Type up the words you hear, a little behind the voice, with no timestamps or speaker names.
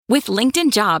With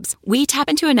LinkedIn Jobs, we tap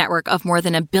into a network of more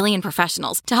than 1 billion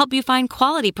professionals to help you find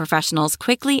quality professionals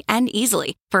quickly and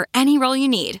easily for any role you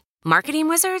need. Marketing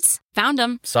wizards? Found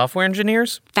them. Software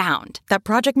engineers? Found. That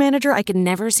project manager I could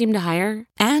never seem to hire?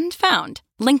 And found.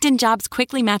 LinkedIn Jobs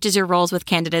quickly matches your roles with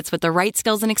candidates with the right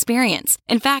skills and experience.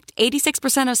 In fact,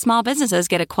 86% of small businesses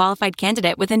get a qualified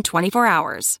candidate within 24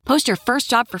 hours. Post your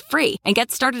first job for free and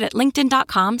get started at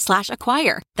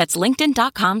linkedin.com/acquire. That's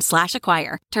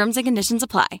linkedin.com/acquire. Terms and conditions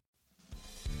apply.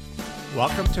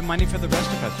 Welcome to Money for the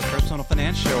Rest of Us, a personal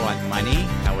finance show on money,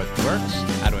 how it works,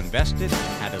 how to invest it,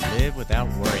 and how to live without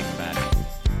worrying about it.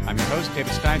 I'm your host,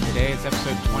 David Stein. Today is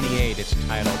episode 28. It's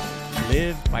titled,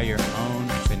 Live by Your Own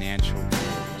Financial Rules.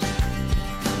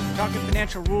 We're talking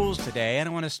financial rules today, and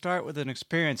I want to start with an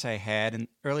experience I had in the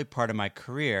early part of my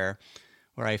career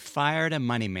where I fired a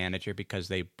money manager because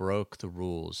they broke the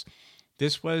rules.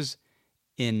 This was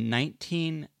in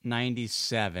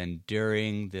 1997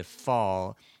 during the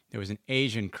fall. There was an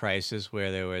Asian crisis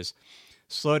where there was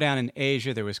slowdown in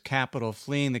Asia, there was capital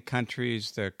fleeing the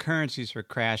countries, their currencies were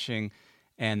crashing,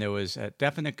 and there was a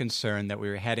definite concern that we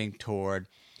were heading toward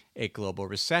a global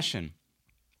recession.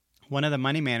 One of the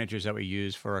money managers that we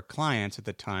used for our clients at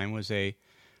the time was a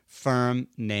firm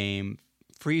named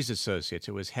Freeze Associates.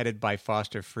 It was headed by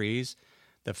Foster Freeze.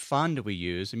 The fund we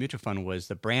used, the mutual fund, was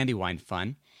the Brandywine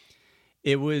Fund.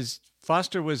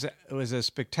 Foster was a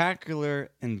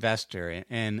spectacular investor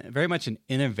and very much an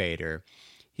innovator.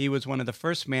 He was one of the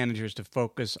first managers to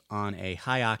focus on a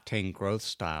high-octane growth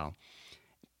style,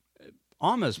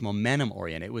 almost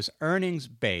momentum-oriented. It was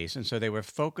earnings-based, and so they were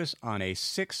focused on a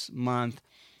 6-month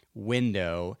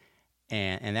window,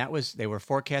 and that was they were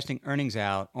forecasting earnings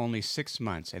out only 6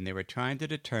 months, and they were trying to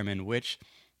determine which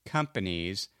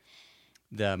companies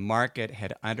the market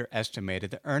had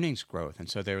underestimated the earnings growth, and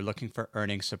so they were looking for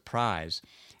earnings surprise.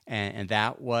 And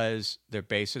that was their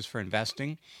basis for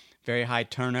investing. Very high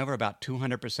turnover, about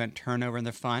 200% turnover in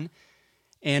the fund.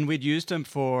 And we'd used them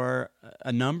for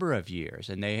a number of years,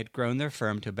 and they had grown their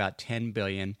firm to about $10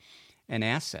 billion in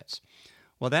assets.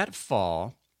 Well, that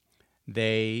fall,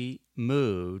 they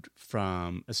moved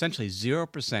from essentially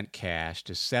 0% cash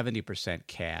to 70%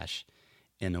 cash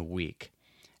in a week.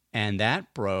 And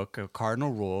that broke a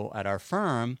cardinal rule at our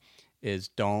firm is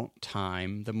don't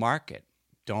time the market.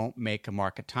 Don't make a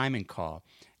market timing call.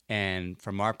 And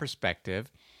from our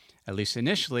perspective, at least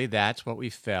initially, that's what we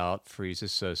felt Freeze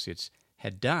Associates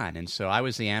had done. And so I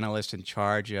was the analyst in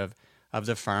charge of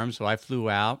the firm. So I flew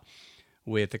out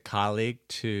with a colleague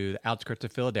to the outskirts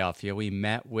of Philadelphia. We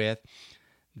met with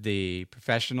the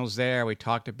professionals there. We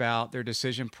talked about their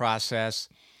decision process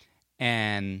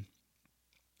and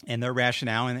their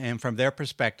rationale, and from their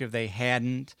perspective, they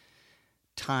hadn't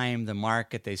timed the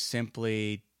market. They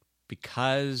simply,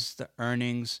 because the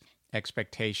earnings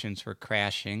expectations were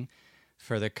crashing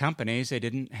for the companies, they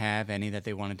didn't have any that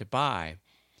they wanted to buy.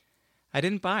 I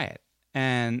didn't buy it,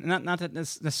 and not that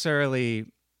necessarily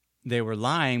they were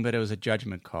lying, but it was a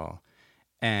judgment call,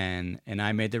 and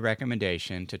I made the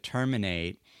recommendation to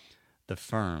terminate the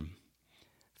firm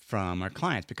from our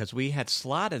clients because we had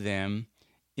slotted them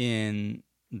in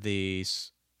very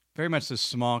much the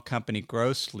small company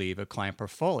growth sleeve of client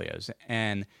portfolios.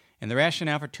 And the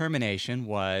rationale for termination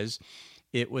was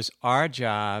it was our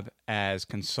job as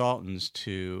consultants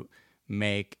to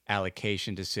make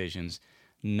allocation decisions,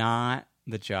 not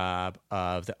the job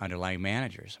of the underlying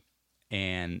managers.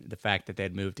 And the fact that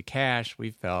they'd moved to cash,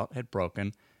 we felt, had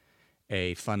broken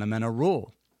a fundamental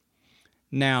rule.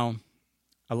 Now,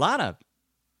 a lot of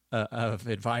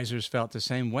advisors felt the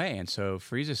same way, and so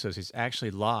Freeze Associates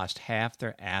actually lost half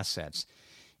their assets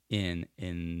in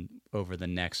over the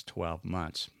next 12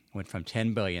 months. Went from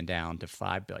 $10 billion down to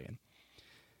 $5 billion.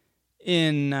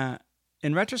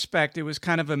 In retrospect, it was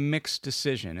kind of a mixed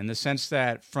decision in the sense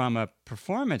that from a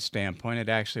performance standpoint, it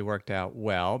actually worked out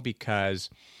well because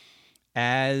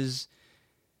as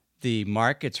the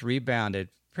markets rebounded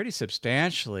pretty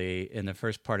substantially in the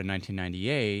first part of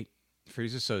 1998,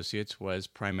 Freeze Associates was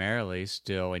primarily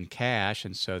still in cash,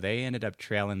 and so they ended up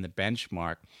trailing the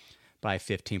benchmark by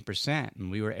 15%,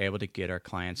 and we were able to get our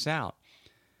clients out.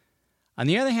 On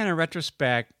the other hand, in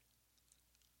retrospect,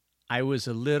 I was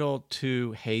a little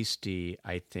too hasty,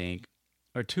 I think,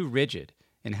 or too rigid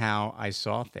in how I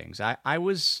saw things. I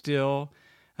was still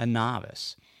a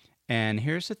novice. And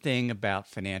here's the thing about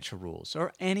financial rules,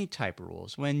 or any type of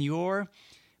rules. When you're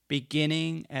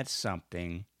beginning at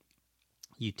something,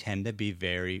 you tend to be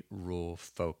very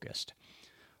rule-focused.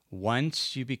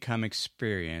 Once you become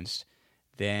experienced,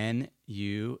 then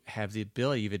you have the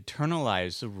ability, you've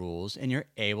internalized the rules, and you're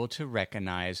able to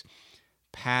recognize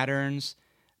patterns,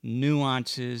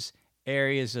 nuances,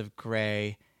 areas of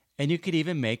gray, and you could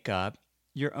even make up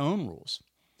your own rules.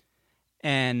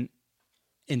 And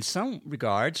in some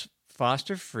regards,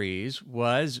 Foster Friess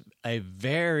was a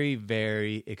very,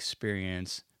 very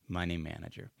experienced money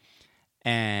manager.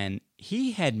 And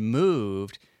he had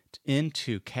moved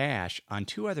into cash on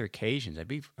two other occasions. I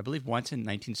believe once in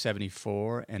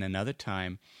 1974 and another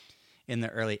time in the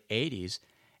early 80s,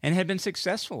 and had been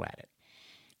successful at it.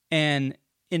 And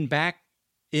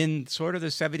in sort of the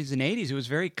 70s and 80s, it was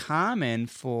very common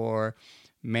for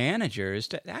managers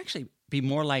to actually be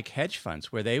more like hedge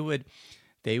funds, where they would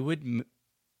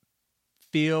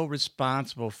feel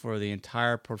responsible for the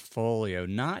entire portfolio,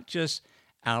 not just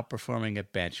outperforming a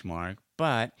benchmark,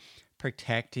 but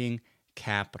protecting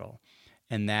capital.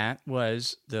 And that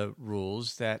was the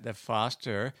rules that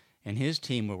Foster and his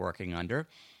team were working under.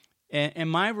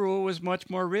 And my rule was much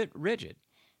more rigid.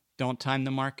 Don't time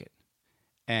the market.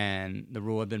 And the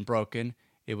rule had been broken.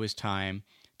 It was time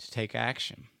to take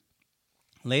action.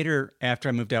 Later, after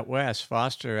I moved out west,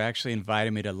 Foster actually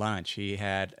invited me to lunch. They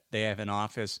have an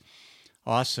office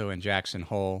also in Jackson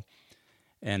Hole,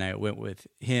 and I went with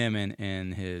him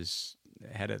and his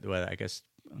head of, well, I guess,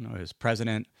 I don't know, his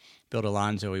president, Bill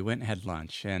Alonzo. We went and had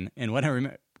lunch. And what I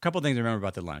remember, a couple of things I remember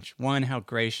about the lunch. One, how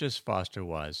gracious Foster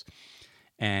was.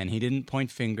 And he didn't point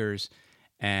fingers,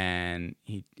 and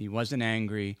he wasn't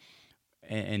angry.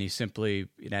 And he simply,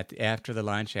 after the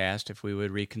lunch, asked if we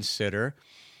would reconsider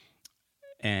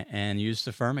and use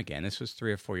the firm again. This was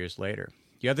 3 or 4 years later.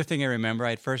 The other thing I remember,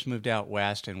 I had first moved out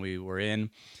west, and we were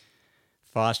in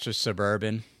Foster's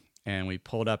Suburban, and we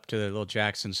pulled up to the little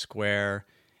Jackson Square,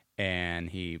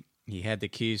 and he had the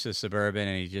keys to the Suburban,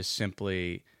 and he just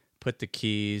simply put the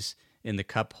keys in the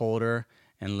cup holder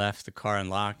and left the car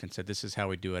unlocked and said, "This is how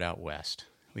we do it out west.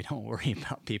 We don't worry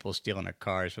about people stealing our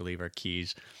cars. We leave our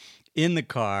keys in the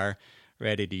car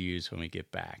ready to use when we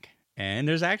get back." And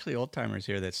there's actually old-timers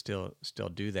here that still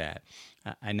do that.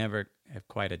 I never have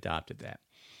quite adopted that.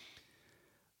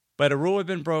 But a rule had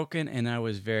been broken, and I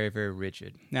was very, very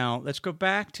rigid. Now, let's go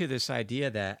back to this idea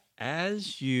that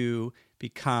as you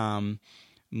become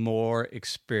more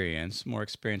experienced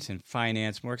in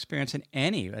finance, more experience in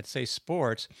any, let's say,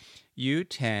 sports, you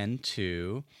tend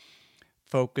to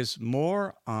focus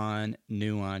more on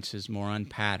nuances, more on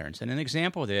patterns. And an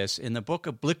example of this, in the book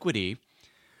Obliquity,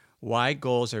 Why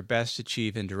Goals Are Best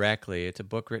Achieved Indirectly, it's a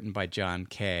book written by John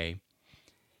Kay.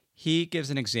 He gives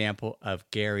an example of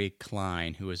Gary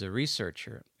Klein, who was a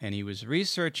researcher, and he was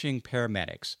researching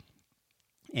paramedics.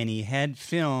 And he had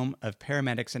film of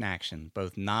paramedics in action,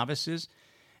 both novices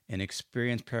and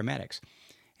experienced paramedics.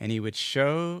 And he would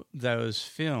show those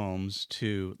films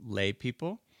to lay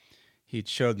people. He'd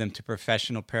showed them to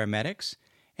professional paramedics,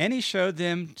 and he showed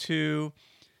them to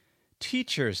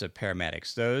teachers of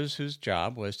paramedics, those whose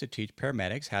job was to teach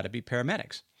paramedics how to be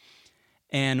paramedics.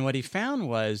 And what he found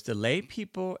was the lay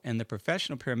people and the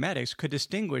professional paramedics could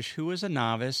distinguish who was a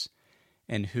novice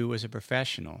and who was a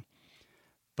professional.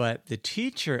 But the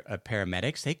teacher of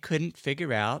paramedics, they couldn't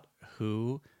figure out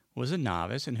who was a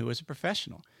novice and who was a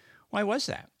professional. Why was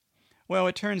that? Well,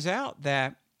 it turns out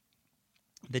that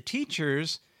the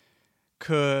teachers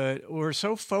were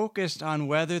so focused on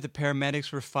whether the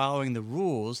paramedics were following the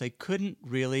rules, they couldn't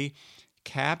really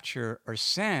capture or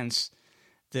sense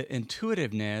the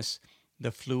intuitiveness,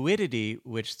 the fluidity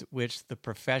which the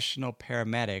professional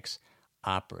paramedics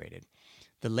operated.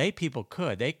 The lay people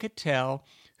could. They could tell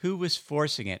who was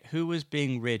forcing it, who was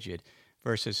being rigid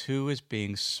versus who was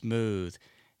being smooth,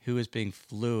 who was being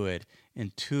fluid,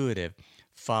 intuitive,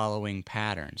 following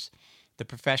patterns. The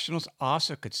professionals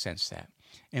also could sense that.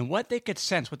 And what they could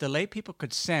sense, what the lay people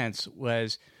could sense,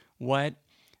 was what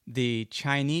the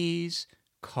Chinese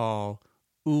call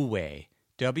wu-wei,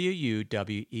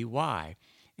 W-U-W-E-Y.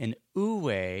 And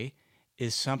wu-wei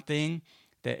is something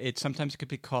that it sometimes could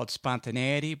be called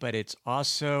spontaneity, but it's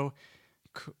also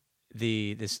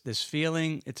this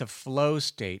feeling, it's a flow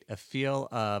state, a feel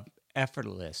of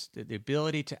effortless, the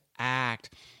ability to act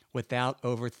without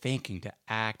overthinking, to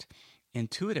act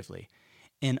intuitively.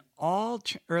 And all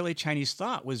early Chinese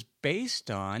thought was based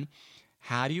on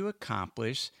how do you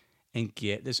accomplish and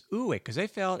get this wu-wei, because they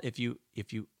felt if you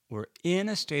were in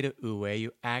a state of wu-wei,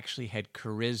 you actually had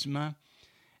charisma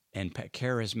and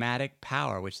charismatic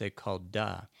power, which they called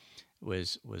Da,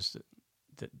 was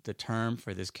the term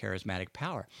for this charismatic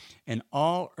power. And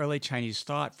all early Chinese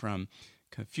thought, from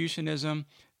Confucianism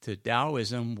to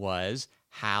Taoism, was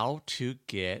how to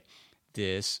get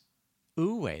this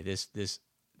wu-wei, this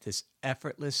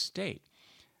effortless state.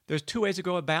 There's two ways to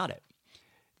go about it.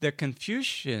 The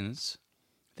Confucians,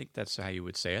 I think that's how you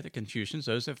would say it, the Confucians,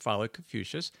 those that followed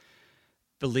Confucius,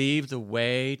 believed the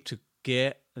way to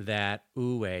get that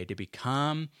wu-wei, to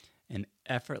become An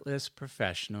effortless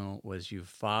professional was you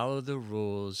follow the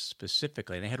rules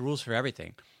specifically. And they had rules for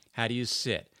everything. How do you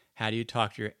sit? How do you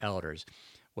talk to your elders?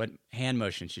 What hand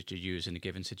motions you should use in a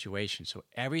given situation? So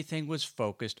everything was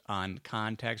focused on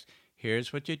context.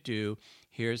 Here's what you do.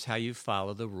 Here's how you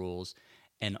follow the rules.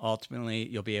 And ultimately,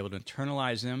 you'll be able to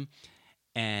internalize them,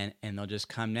 and they'll just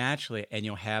come naturally, and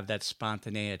you'll have that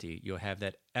spontaneity. You'll have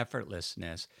that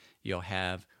effortlessness. You'll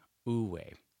have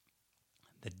wu-wei.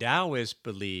 The Taoists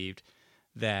believed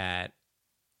that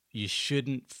you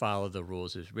shouldn't follow the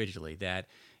rules as rigidly, that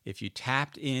if you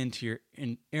tapped into your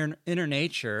inner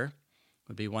nature,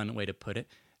 would be one way to put it,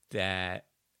 that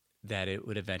it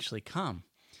would eventually come.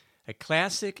 A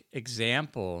classic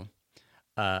example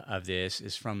of this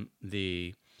is from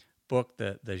the book,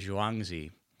 the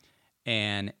Zhuangzi.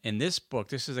 And in this book,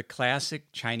 this is a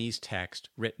classic Chinese text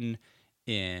written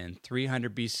in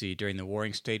 300 BC during the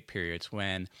Warring State periods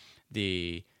when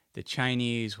the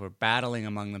Chinese were battling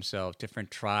among themselves,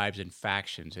 different tribes and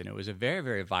factions, and it was a very,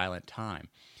 very violent time.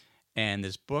 And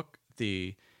this book,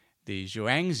 the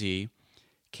Zhuangzi,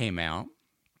 came out,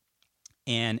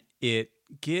 and it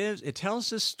tells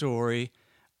the story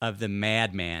of the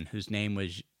madman whose name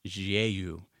was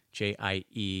Jieyu,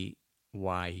 Jieyu,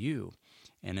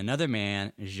 and another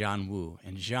man, Zhan Wu.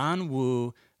 And Zhan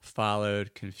Wu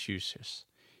followed Confucius.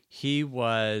 He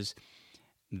was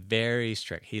very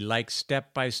strict. He liked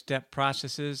step-by-step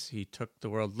processes. He took the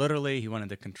world literally. He wanted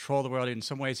to control the world. In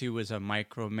some ways, he was a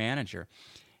micromanager.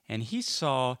 And he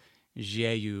saw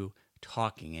Jieyu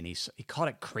talking, and he called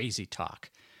it crazy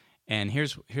talk. And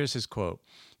here's his quote.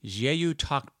 Jieyu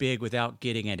talked big without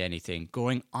getting at anything,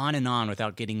 going on and on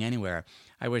without getting anywhere.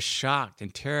 I was shocked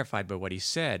and terrified by what he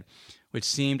said, which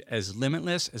seemed as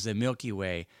limitless as the Milky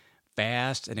Way,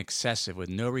 vast and excessive with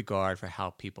no regard for how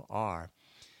people are.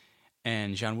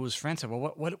 And Zhan Wu's friend said,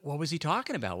 well, what was he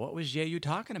talking about? What was Jieyu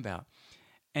talking about?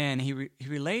 And he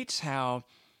relates how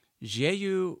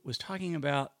Jieyu was talking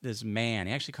about this man.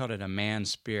 He actually called it a man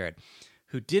spirit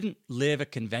who didn't live a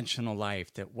conventional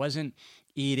life, that wasn't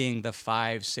eating the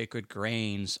 5 sacred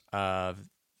grains that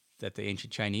the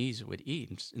ancient Chinese would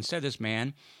eat. Instead, this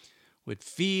man would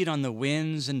feed on the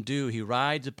winds and dew. He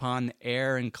rides upon the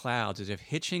air and clouds as if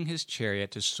hitching his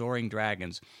chariot to soaring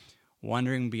dragons,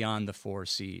 wandering beyond the 4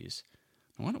 seas.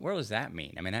 What does that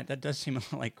mean? I mean, that does seem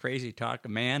like crazy talk. A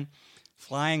man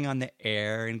flying on the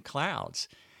air and clouds.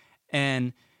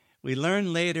 And we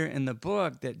learn later in the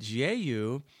book that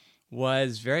Jieyu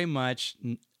was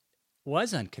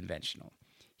unconventional.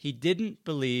 He didn't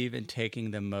believe in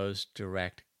taking the most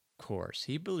direct course.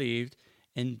 He believed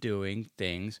in doing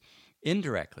things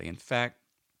indirectly. In fact,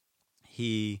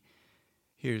 here's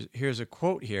a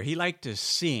quote here. He liked to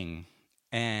sing.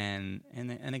 And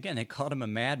again, they called him a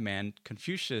madman.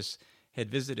 Confucius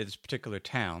had visited this particular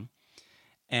town,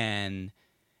 and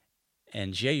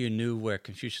Jieyu knew where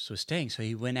Confucius was staying, so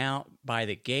he went out by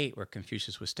the gate where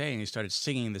Confucius was staying, and he started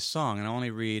singing the song. And I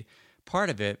only read part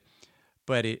of it,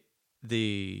 but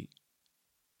he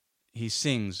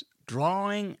sings,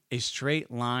 drawing a straight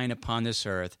line upon this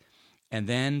earth, and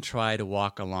then try to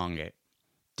walk along it.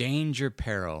 Danger,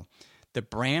 peril. The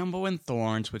bramble and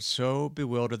thorns would so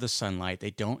bewilder the sunlight,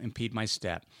 they don't impede my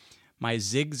step. My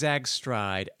zigzag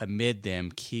stride amid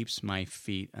them keeps my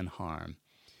feet unharmed.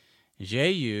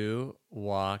 Jieyu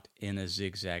walked in a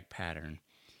zigzag pattern.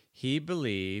 He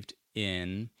believed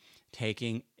in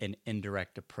taking an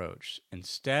indirect approach.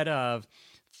 Instead of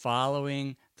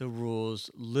following the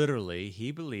rules literally,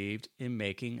 he believed in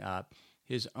making up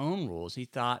his own rules. He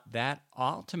thought that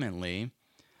ultimately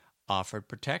offered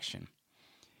protection.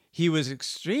 He was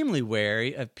extremely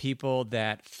wary of people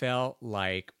that felt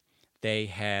like they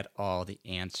had all the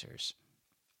answers.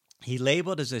 He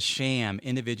labeled as a sham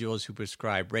individuals who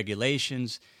prescribe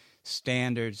regulations,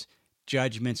 standards,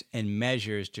 judgments, and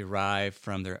measures derived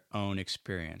from their own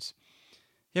experience.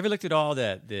 You ever looked at all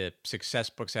the success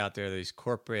books out there, these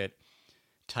corporate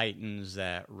titans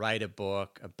that write a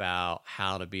book about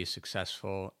how to be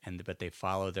successful, but they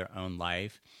follow their own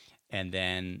life and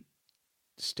then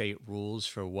state rules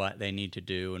for what they need to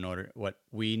do what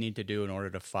we need to do in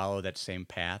order to follow that same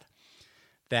path?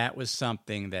 That was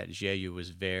something that Jieyu was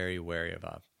very wary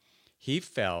of. He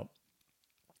felt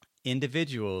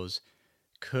individuals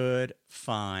could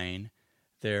find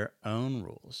their own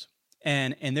rules.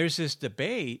 And there's this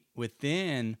debate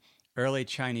within early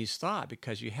Chinese thought,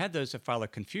 because you had those that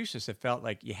followed Confucius that felt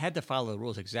like you had to follow the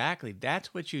rules exactly.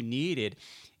 That's what you needed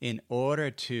in order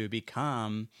to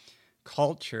become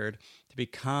cultured, to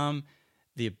become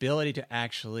the ability to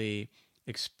actually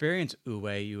experience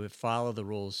wu-wei. You would follow the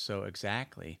rules so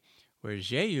exactly. Whereas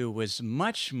Jieyu was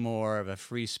much more of a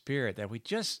free spirit, that we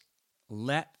just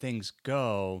let things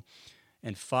go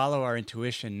and follow our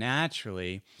intuition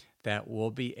naturally, that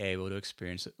we'll be able to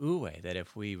experience the wu-wei. That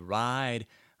if we ride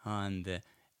on the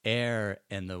air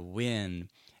and the wind,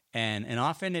 and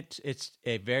often it's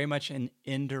a very much an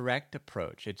indirect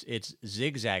approach. It's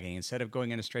zigzagging. Instead of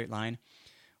going in a straight line,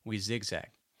 we zigzag.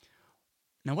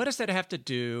 Now, what does that have to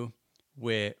do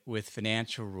with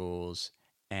financial rules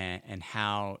and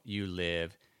how you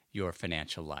live your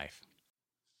financial life?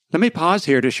 Let me pause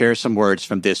here to share some words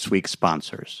from this week's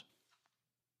sponsors.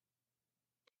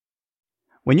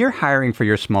 When you're hiring for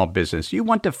your small business, you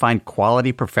want to find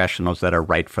quality professionals that are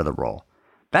right for the role.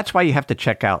 That's why you have to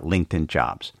check out LinkedIn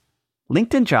Jobs.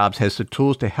 LinkedIn Jobs has the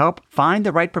tools to help find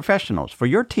the right professionals for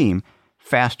your team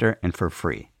faster and for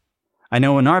free. I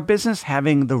know in our business,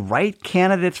 having the right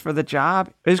candidates for the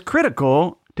job is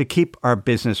critical to keep our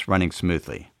business running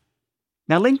smoothly.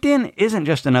 Now, LinkedIn isn't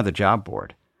just another job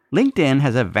board. LinkedIn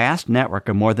has a vast network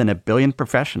of more than 1 billion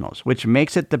professionals, which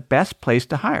makes it the best place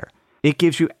to hire. It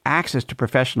gives you access to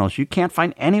professionals you can't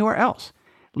find anywhere else.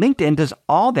 LinkedIn does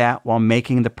all that while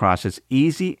making the process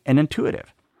easy and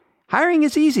intuitive. Hiring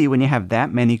is easy when you have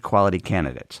that many quality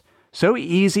candidates. So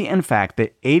easy, in fact,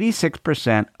 that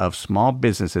 86% of small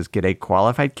businesses get a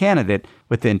qualified candidate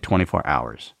within 24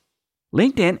 hours.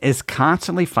 LinkedIn is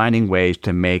constantly finding ways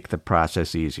to make the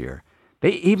process easier.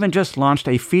 They even just launched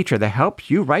a feature that helps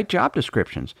you write job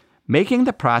descriptions, making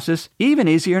the process even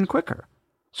easier and quicker.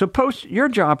 So post your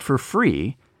job for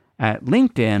free at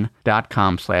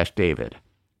linkedin.com/David.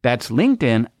 That's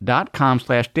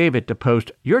linkedin.com/David to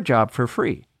post your job for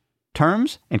free.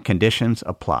 Terms and conditions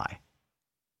apply.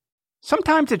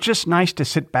 Sometimes it's just nice to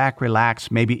sit back,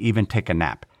 relax, maybe even take a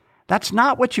nap. That's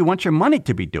not what you want your money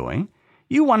to be doing.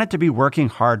 You want it to be working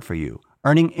hard for you,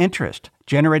 earning interest,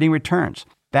 generating returns.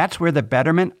 That's where the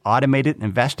Betterment Automated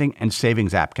Investing and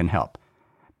Savings app can help.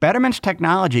 Betterment's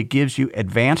technology gives you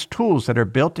advanced tools that are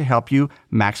built to help you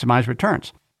maximize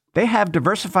returns. They have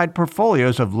diversified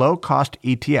portfolios of low-cost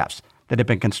ETFs that have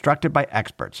been constructed by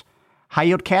experts,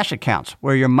 high-yield cash accounts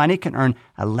where your money can earn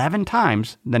 11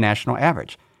 times the national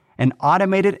average, and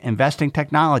automated investing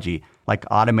technology like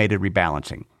automated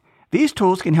rebalancing. These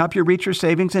tools can help you reach your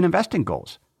savings and investing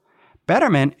goals.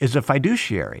 Betterment is a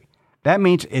fiduciary. That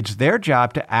means it's their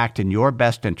job to act in your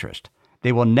best interest.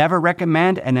 They will never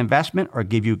recommend an investment or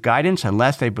give you guidance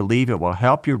unless they believe it will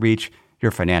help you reach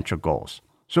your financial goals.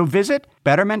 So visit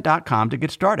Betterment.com to get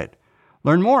started.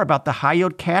 Learn more about the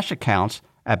high-yield cash accounts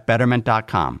at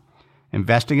Betterment.com.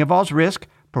 Investing involves risk,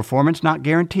 performance not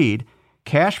guaranteed.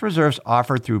 Cash reserves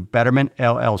offered through Betterment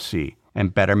LLC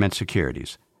and Betterment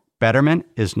Securities. Betterment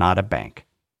is not a bank.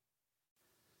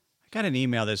 I got an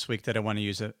email this week that I want to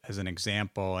use as an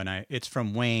example, and it's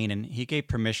from Wayne, and he gave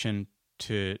permission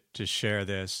to share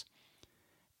this.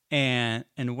 And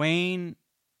Wayne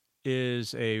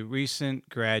is a recent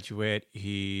graduate.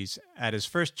 He's at his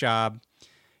first job.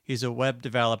 He's a web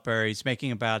developer. He's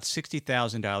making about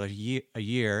 $60,000 a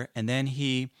year. And then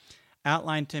he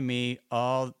outlined to me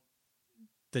all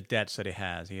the debts that he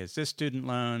has. He has this student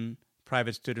loan,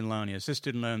 private student loan. He has this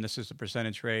student loan. This is the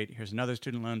percentage rate. Here's another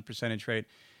student loan percentage rate.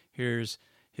 Here's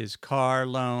his car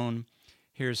loan.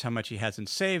 Here's how much he has in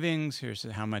savings. Here's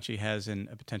how much he has in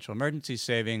a potential emergency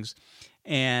savings.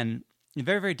 And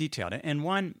very, very detailed. And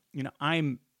one,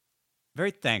 I'm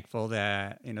very thankful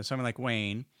that, someone like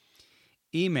Wayne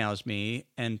emails me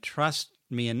and trusts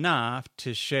me enough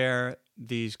to share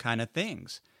these kind of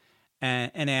things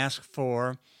and ask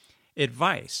for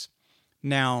advice.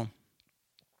 Now,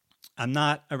 I'm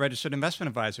not a registered investment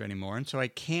advisor anymore, and so I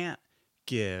can't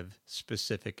give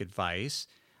specific advice.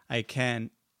 I can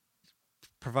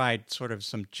provide sort of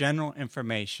some general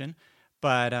information,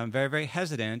 but I'm very, very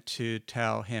hesitant to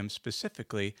tell him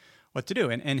specifically what to do.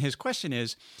 And his question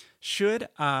is, should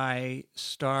I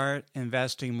start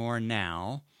investing more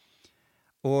now,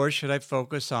 or should I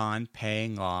focus on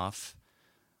paying off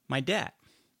my debt?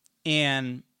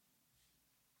 And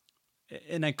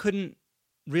I couldn't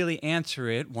really answer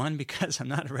it, one, because I'm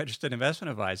not a registered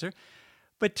investment advisor,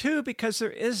 but two, because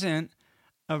there isn't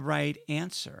a right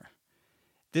answer.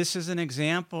 This is an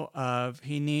example of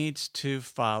he needs to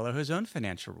follow his own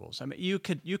financial rules. I mean, you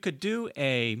could do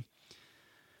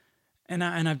and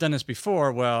I've done this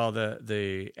before. Well,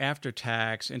 the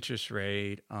after-tax interest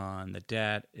rate on the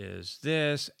debt is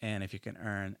this, and if you can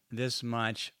earn this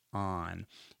much on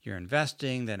your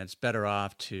investing, then it's better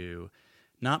off to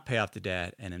not pay off the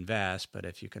debt and invest. But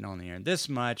if you can only earn this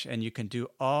much, and you can do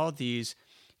all these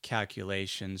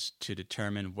calculations to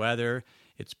determine whether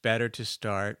it's better to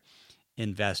start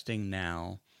investing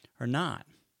now or not.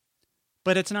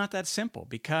 But it's not that simple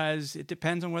because it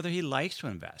depends on whether he likes to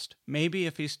invest. Maybe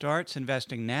if he starts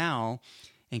investing now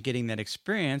and getting that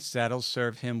experience, that'll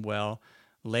serve him well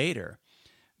later.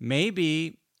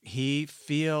 Maybe he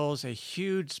feels a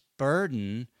huge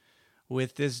burden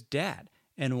with this debt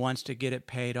and wants to get it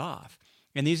paid off.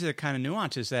 And these are the kind of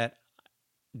nuances that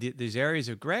these areas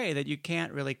of gray that you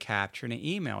can't really capture in an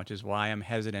email, which is why I'm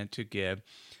hesitant to give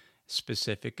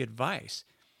specific advice.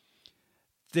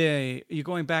 You're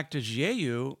going back to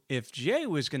Jehu. If Jehu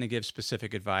was going to give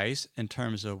specific advice in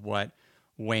terms of what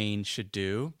Wayne should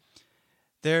do,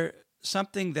 there's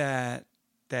something that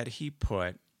he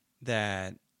put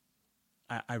that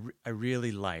I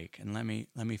really like, and let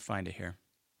me find it here.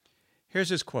 Here's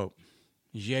his quote: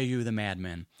 Jehu the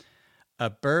madman. A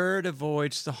bird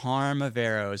avoids the harm of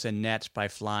arrows and nets by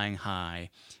flying high,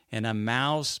 and a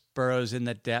mouse burrows in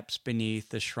the depths beneath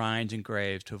the shrines and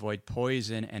graves to avoid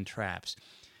poison and traps.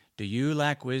 Do you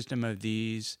lack wisdom of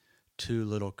these two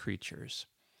little creatures?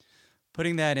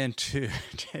 Putting that into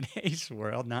today's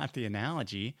world, not the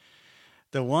analogy,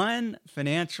 the one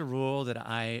financial rule that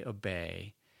I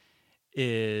obey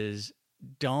is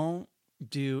don't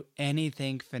do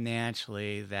anything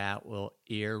financially that will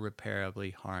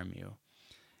irreparably harm you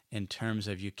in terms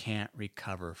of you can't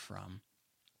recover from.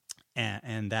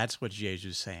 And that's what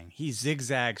Jehu's saying. He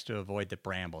zigzags to avoid the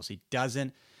brambles. He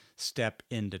doesn't step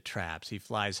into traps. He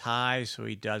flies high so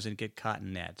he doesn't get caught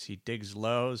in nets. He digs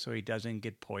low so he doesn't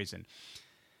get poisoned.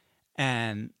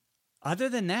 And other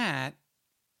than that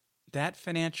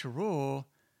financial rule,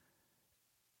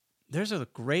 there's a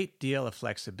great deal of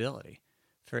flexibility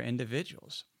for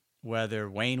individuals. Whether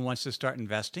Wayne wants to start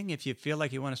investing, if you feel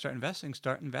like you want to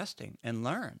start investing and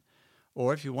learn.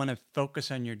 Or if you want to focus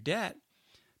on your debt,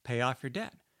 pay off your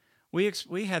debt.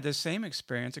 We had the same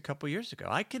experience a couple years ago.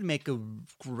 I could make a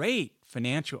great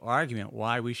financial argument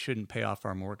why we shouldn't pay off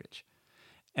our mortgage.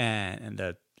 And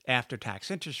the after-tax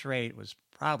interest rate was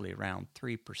probably around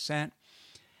 3%.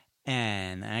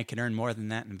 And I can earn more than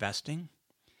that investing.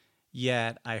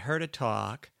 Yet I heard a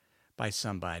talk by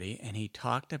somebody, and he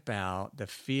talked about the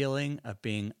feeling of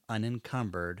being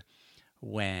unencumbered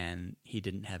when he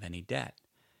didn't have any debt.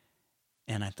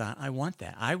 And I thought, I want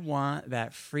that. I want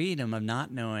that freedom of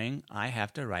not knowing I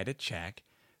have to write a check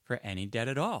for any debt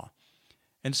at all.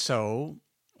 And so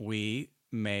we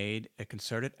made a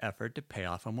concerted effort to pay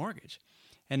off a mortgage.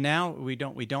 And now we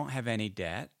don't have any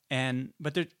debt. And we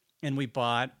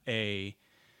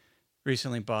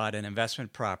recently bought an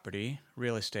investment property,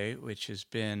 real estate, which has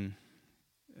been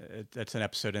that's an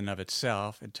episode in of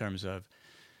itself in terms of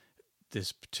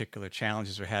this particular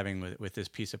challenges we're having with this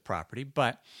piece of property.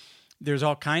 But there's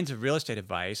all kinds of real estate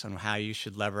advice on how you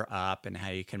should lever up and how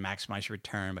you can maximize your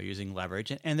return by using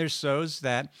leverage. And there's those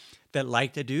that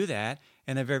like to do that,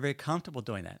 and they're very, very comfortable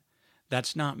doing that.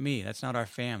 That's not me. That's not our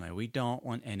family. We don't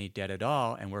want any debt at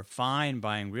all, and we're fine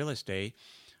buying real estate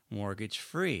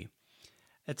mortgage-free.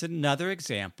 It's another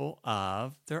example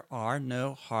of there are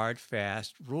no hard,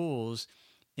 fast rules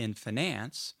in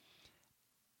finance.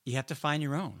 You have to find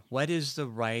your own. What is the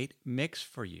right mix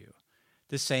for you?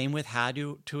 The same with how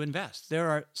to invest. There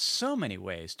are so many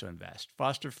ways to invest.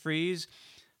 Foster Freeze,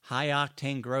 high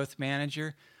octane growth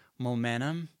manager,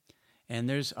 momentum, and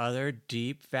there's other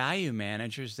deep value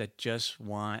managers that just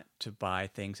want to buy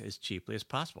things as cheaply as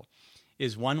possible.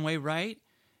 Is one way right,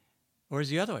 or is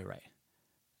the other way right?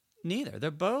 Neither.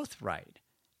 They're both right.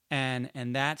 And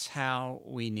that's how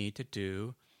we need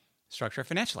to structure our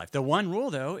financial life. The one rule,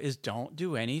 though, is don't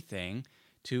do anything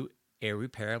to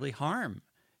irreparably harm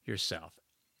yourself.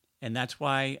 And that's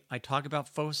why I talk about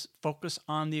focus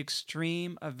on the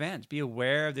extreme events. Be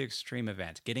aware of the extreme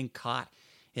events. Getting caught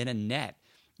in a net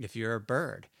if you're a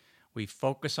bird. We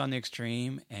focus on the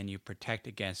extreme and you protect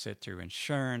against it through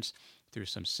insurance, through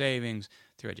some savings,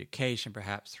 through education,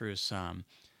 perhaps through some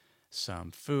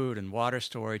food and water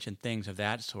storage and things of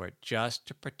that sort, just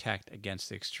to protect against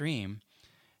the extreme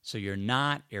so you're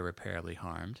not irreparably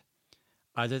harmed.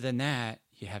 Other than that,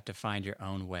 you have to find your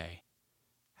own way.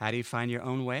 How do you find your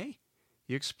own way?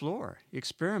 You explore, you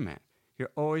experiment. You're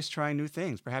always trying new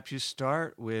things. Perhaps you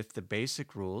start with the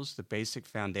basic rules, the basic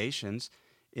foundations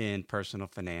in personal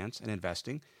finance and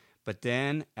investing, but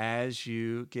then as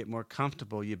you get more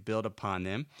comfortable, you build upon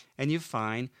them and you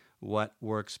find what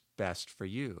works best for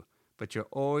you. But you're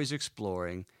always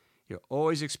exploring, you're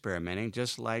always experimenting,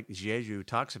 just like Jehu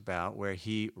talks about, where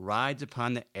he rides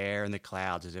upon the air and the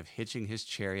clouds as if hitching his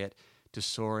chariot to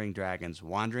soaring dragons,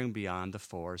 wandering beyond the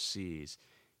four seas.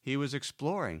 He was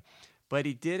exploring, but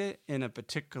he did it in a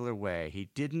particular way. He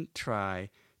didn't try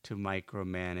to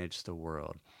micromanage the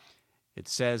world. It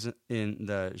says in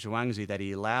the Zhuangzi that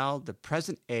he allowed the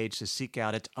present age to seek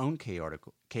out its own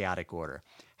chaotic order.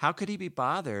 How could he be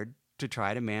bothered to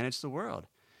try to manage the world?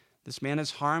 This man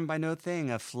is harmed by no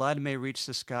thing. A flood may reach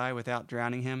the sky without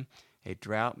drowning him. A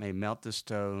drought may melt the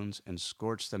stones and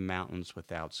scorch the mountains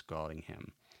without scalding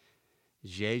him.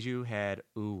 Jeju had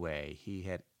wu-wei. He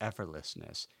had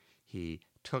effortlessness. He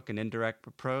took an indirect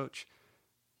approach,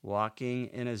 walking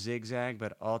in a zigzag,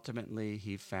 but ultimately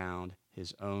he found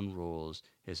his own rules,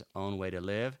 his own way to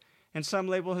live, and some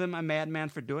label him a madman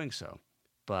for doing so.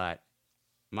 But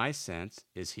my sense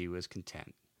is he was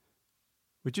content.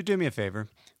 Would you do me a favor?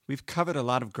 We've covered a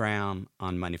lot of ground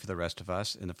on Money for the Rest of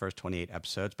Us in the first 28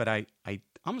 episodes, but I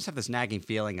almost have this nagging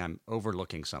feeling I'm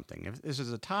overlooking something. If this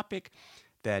is a topic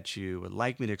that you would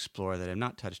like me to explore that I've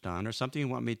not touched on, or something you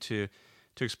want me to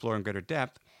explore in greater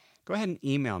depth, go ahead and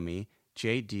email me,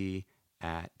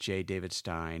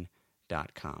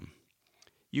 jd@jdavidstein.com.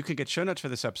 You can get show notes for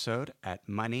this episode at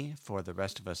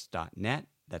moneyfortherestofus.net.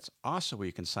 That's also where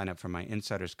you can sign up for my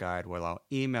Insider's Guide, where I'll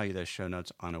email you those show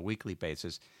notes on a weekly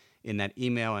basis. In that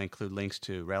email, I include links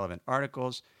to relevant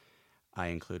articles. I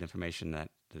include information that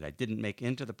I didn't make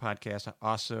into the podcast.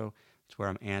 It's where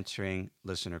I'm answering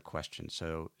listener questions.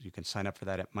 So you can sign up for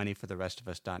that at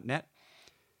moneyfortherestofus.net.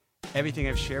 Everything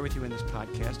I've shared with you in this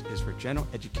podcast is for general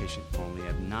education only.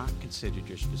 I've not considered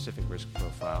your specific risk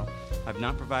profile. I've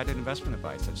not provided investment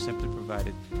advice. I've simply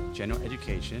provided general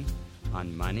education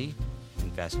on money,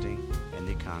 investing, and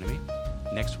the economy.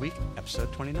 Next week,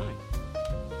 episode 29.